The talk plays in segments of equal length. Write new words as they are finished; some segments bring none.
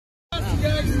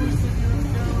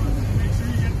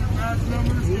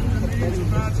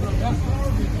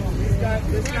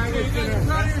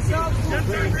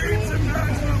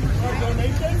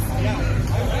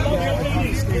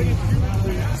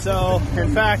So,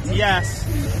 in fact, yes,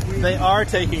 they are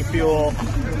taking fuel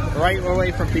right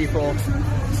away from people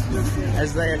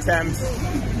as they attempt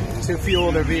to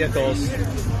fuel their vehicles.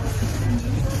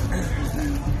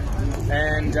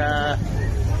 And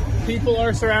people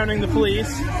are surrounding the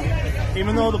police,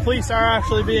 even though the police are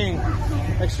actually being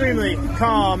extremely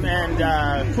calm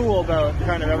and cool about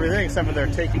kind of everything, except for they're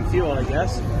taking fuel, I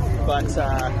guess. But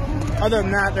other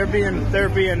than that, they're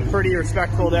being pretty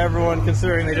respectful to everyone,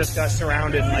 considering they just got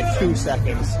surrounded in like 2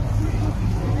 seconds.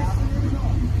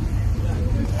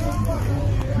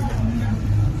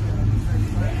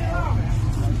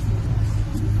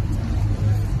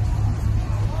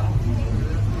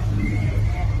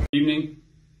 Good evening.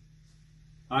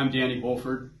 I'm Danny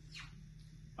Bulford.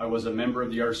 I was a member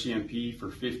of the RCMP for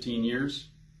 15 years.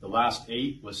 The last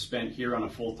 8 was spent here on a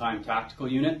full-time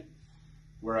tactical unit,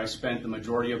 where I spent the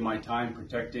majority of my time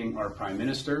protecting our Prime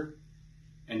Minister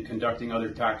and conducting other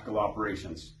tactical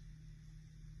operations.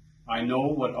 I know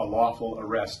what a lawful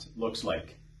arrest looks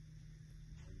like.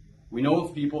 We know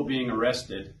of people being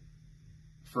arrested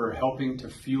for helping to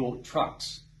fuel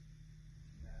trucks.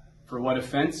 For what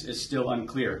offense is still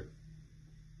unclear.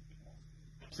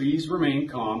 Please remain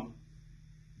calm.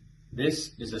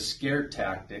 This is a scare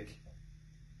tactic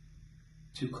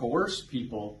to coerce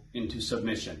people into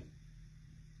submission.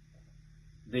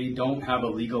 They don't have a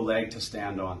legal leg to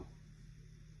stand on.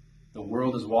 The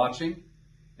world is watching,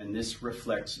 and this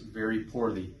reflects very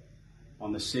poorly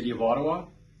on the City of Ottawa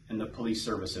and the police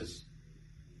services.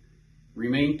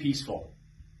 Remain peaceful.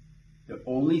 The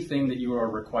only thing that you are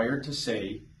required to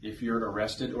say if you're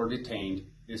arrested or detained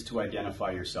is to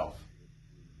identify yourself.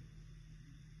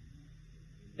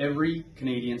 Every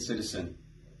Canadian citizen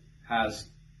has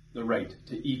the right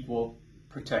to equal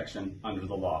protection under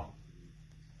the law.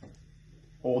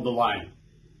 Hold the line.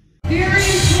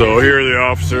 So here the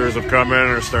officers have come in and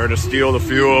are starting to steal the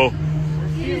fuel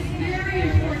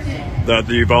that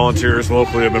the volunteers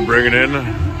locally have been bringing in.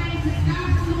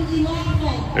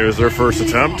 It was their first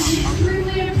attempt.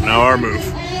 Now our move.